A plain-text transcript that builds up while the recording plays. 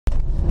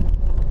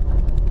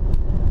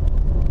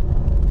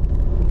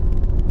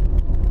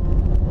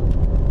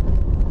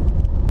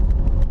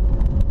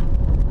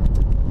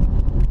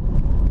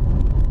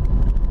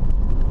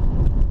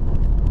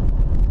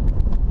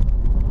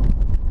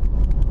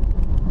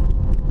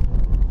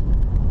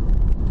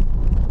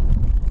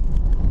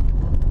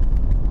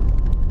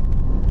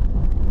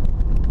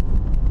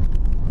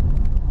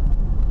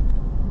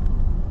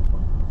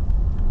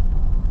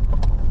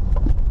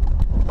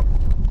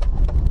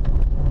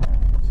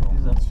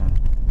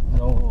understand.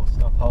 No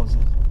staff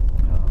houses.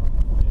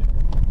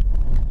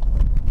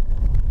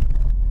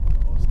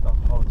 No staff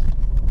houses.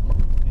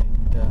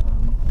 And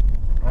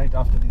right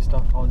after the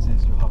staff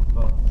houses, you have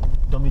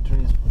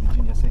dormitories for the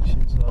junior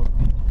section. So that would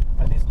be,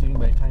 at least during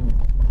my time, it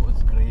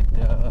was grade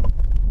 10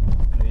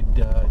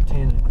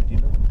 and grade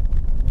 11.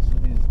 So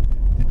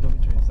the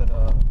dormitories that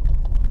are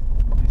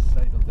on this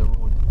side of the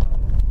road,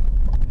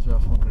 these were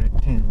for grade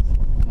 10s.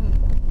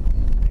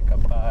 Like a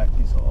bar,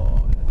 this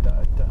or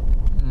that.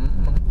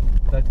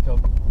 That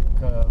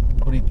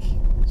brick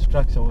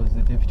structure was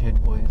the deputy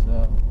head boys'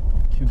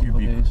 cubicle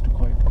they used to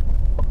call it.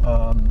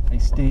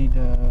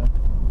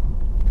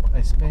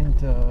 I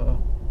spent a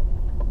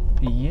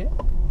year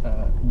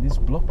in this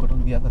block, but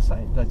on the other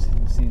side, that's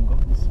in single.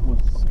 This was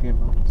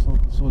so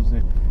this was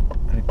a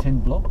grade 10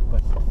 block,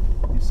 but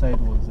this side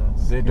was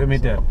the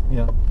dormitory.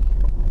 Yeah.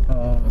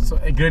 So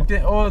a grade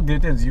 10, all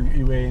grade 10s,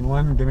 you were in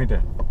one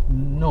dormitory?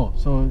 No,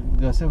 so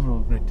there are several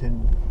grade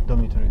 10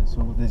 dormitories.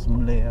 So there's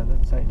Mulea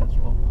that side as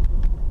well.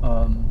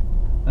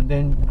 And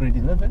then grade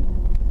 11,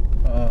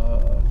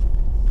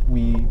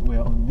 we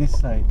were on this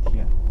side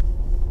here.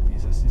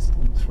 This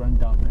assistants run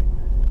down, right?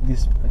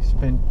 This I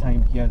spent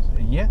time here as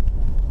a year.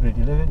 Grade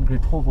 11,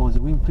 grade 12 I was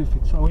a wing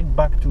prefect. So I went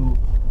back to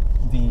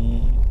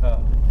the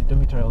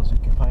dormitory I was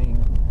occupying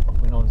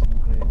when I was in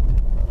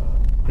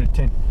grade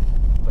 10.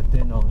 But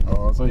then I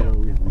was so you're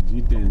with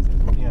the G10s as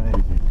well? Yeah,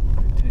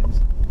 grade 10s.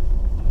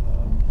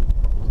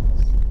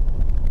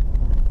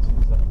 This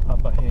is the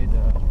upper head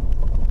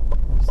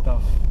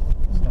staff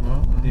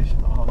accommodation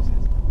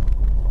houses.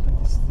 And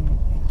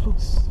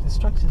the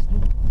structures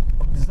look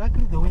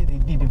exactly the way they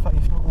did, in fact,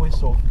 if not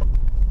worse off.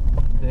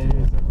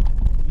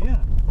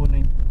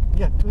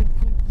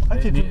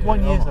 Actually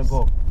 21 years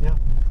ago. Yeah.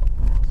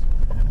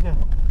 Yeah.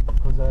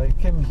 Because I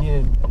came here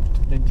in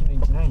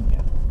 1999,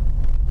 yeah.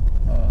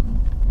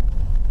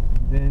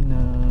 Then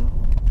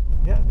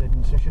the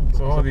administration.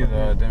 So all these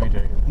are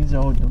dormitories? These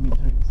are all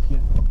dormitories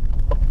here.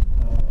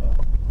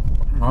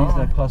 These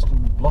are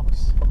classroom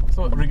blocks.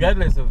 So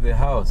regardless of the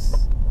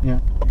house,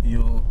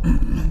 you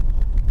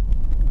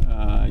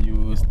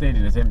you stayed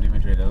in the same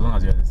dormitory as long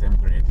as you're the same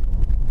grade?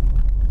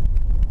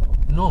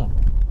 No.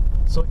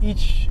 So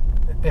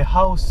a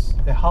house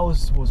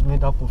was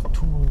made up of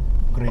 2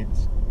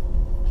 grades.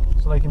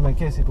 So like in my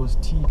case, it was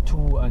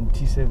T2 and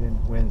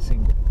T7 when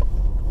single.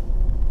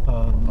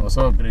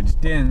 Also grade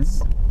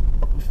 10s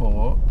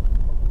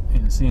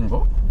in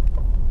single.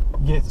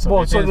 Yes.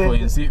 So so there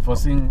was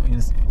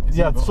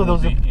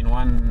in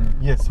one.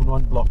 Yes, in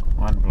one block.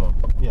 One block.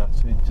 Yeah.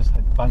 So it just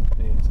had bunk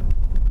beds.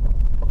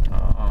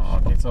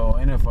 Okay. So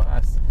anyway, for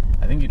us,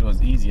 I think it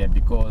was easier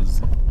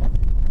because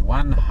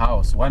one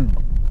house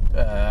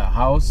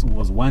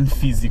was one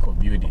physical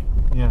building.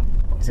 Yeah.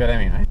 You see what I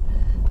mean, right?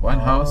 One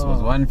house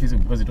was one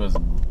physical because it was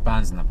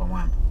bands na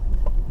pamwana.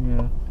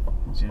 Yeah.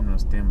 General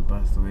STEM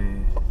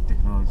pathway,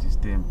 technology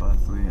STEM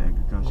pathway,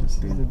 agriculture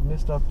STEM. It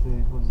messed up.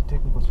 It was the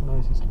technical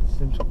analysis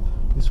STEM.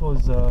 This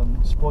was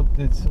sport.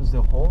 This was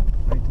the hall,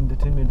 right?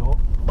 Entertainment hall.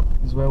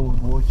 This is where we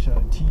would watch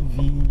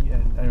TV.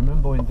 And I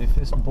remember when they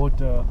first bought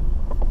the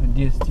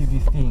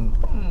DSTV thing.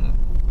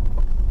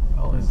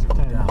 That was the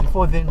time.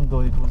 Before then,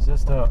 though, it was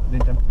just the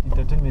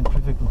entertainment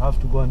prefect would have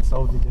to go and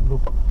solve it and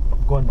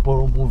go and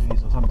borrow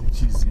movies or something.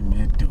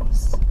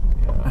 Detours.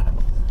 Yeah.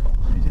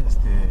 We just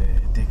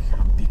take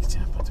a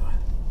picture, but one.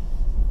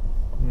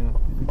 Yeah,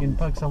 you can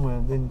park somewhere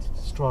and then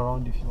stroll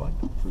around if you want.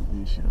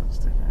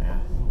 Yeah.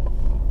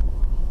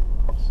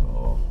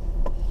 So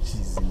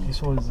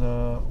this was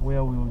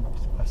where we would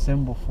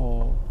assemble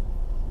for,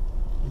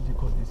 what do you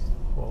call this?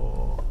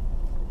 For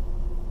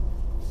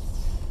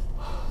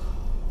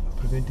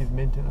preventive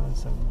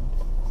maintenance and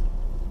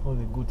all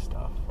the good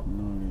stuff.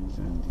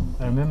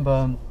 I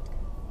remember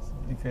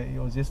it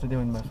was yesterday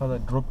when my father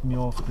dropped me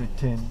off grade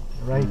 10,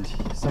 right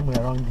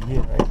somewhere around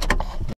here, right?